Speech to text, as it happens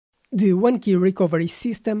The OneKey Recovery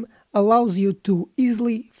system allows you to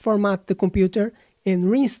easily format the computer and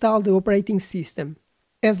reinstall the operating system,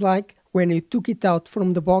 as like when you took it out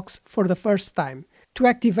from the box for the first time. To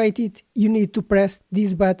activate it, you need to press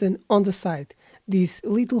this button on the side. This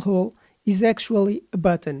little hole is actually a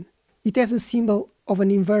button. It has a symbol of an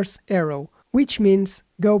inverse arrow, which means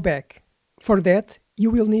go back. For that, you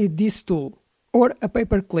will need this tool, or a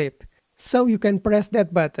paper clip, so you can press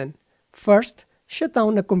that button. First, shut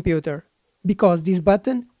down the computer, because this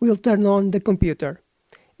button will turn on the computer.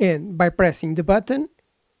 And by pressing the button,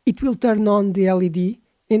 it will turn on the LED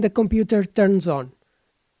and the computer turns on.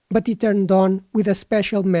 But it turned on with a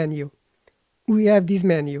special menu. We have this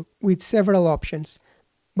menu with several options,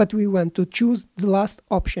 but we want to choose the last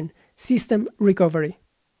option, System Recovery.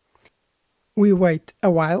 We wait a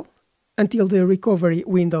while until the recovery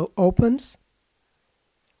window opens,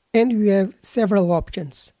 and we have several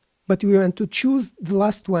options, but we want to choose the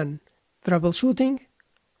last one, troubleshooting,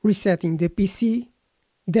 resetting the PC,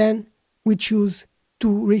 then we choose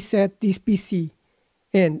to reset this PC,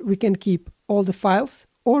 and we can keep all the files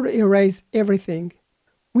or erase everything.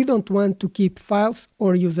 We don't want to keep files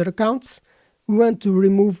or user accounts, we want to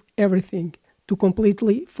remove everything to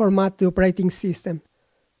completely format the operating system.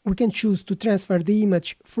 We can choose to transfer the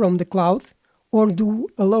image from the cloud or do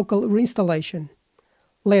a local reinstallation.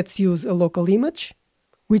 Let's use a local image,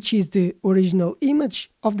 which is the original image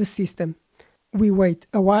of the system. We wait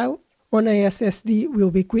a while, on a SSD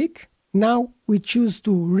will be quick. Now we choose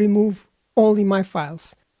to remove only my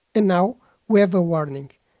files. And now we have a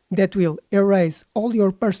warning that will erase all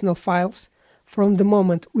your personal files. From the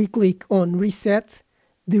moment we click on reset,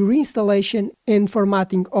 the reinstallation and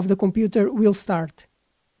formatting of the computer will start.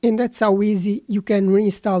 And that's how easy you can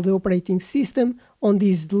reinstall the operating system on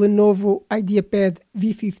this Lenovo Ideapad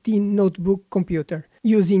V15 notebook computer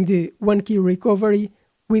using the OneKey Recovery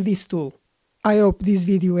with this tool. I hope this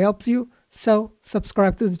video helps you, so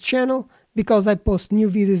subscribe to the channel because I post new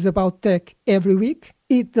videos about tech every week.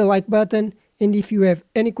 Hit the like button, and if you have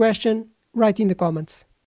any question, write in the comments.